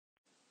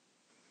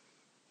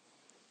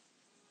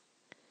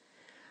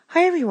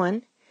Hi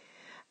everyone.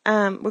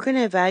 We're going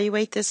to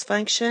evaluate this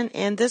function,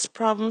 and this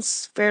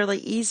problem's fairly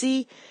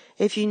easy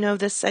if you know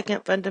the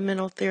second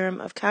fundamental theorem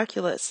of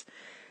calculus.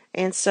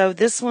 And so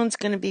this one's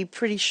going to be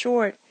pretty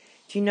short.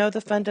 If you know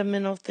the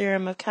fundamental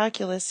theorem of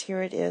calculus,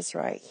 here it is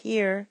right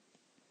here.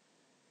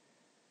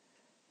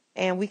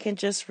 And we can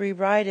just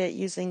rewrite it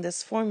using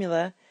this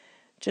formula.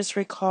 Just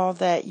recall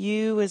that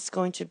u is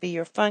going to be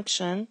your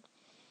function,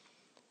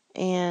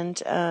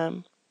 and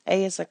a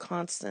is a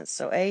constant.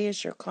 So a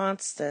is your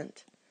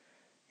constant.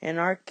 In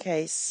our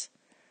case,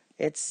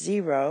 it's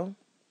 0.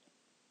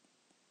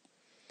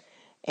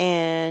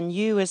 And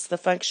u is the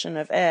function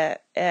of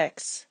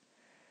x.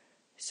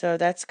 So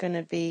that's going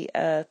to be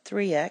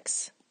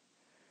 3x.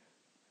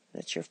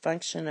 That's your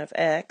function of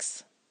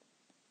x.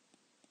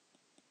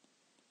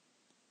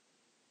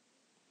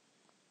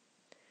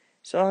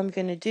 So all I'm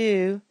going to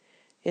do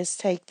is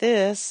take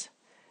this,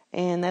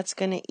 and that's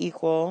going to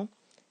equal,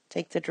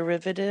 take the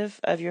derivative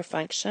of your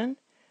function,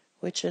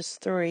 which is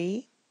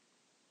 3,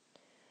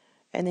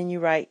 and then you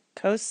write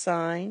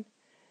cosine,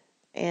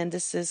 and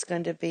this is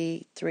going to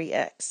be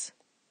 3x.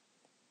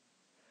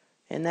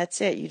 And that's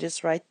it. You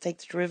just take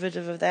the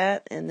derivative of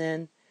that and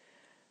then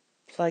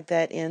plug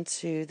that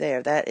into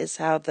there. That is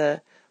how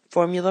the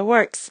formula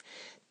works.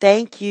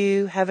 Thank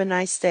you. Have a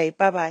nice day.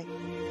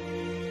 Bye-bye.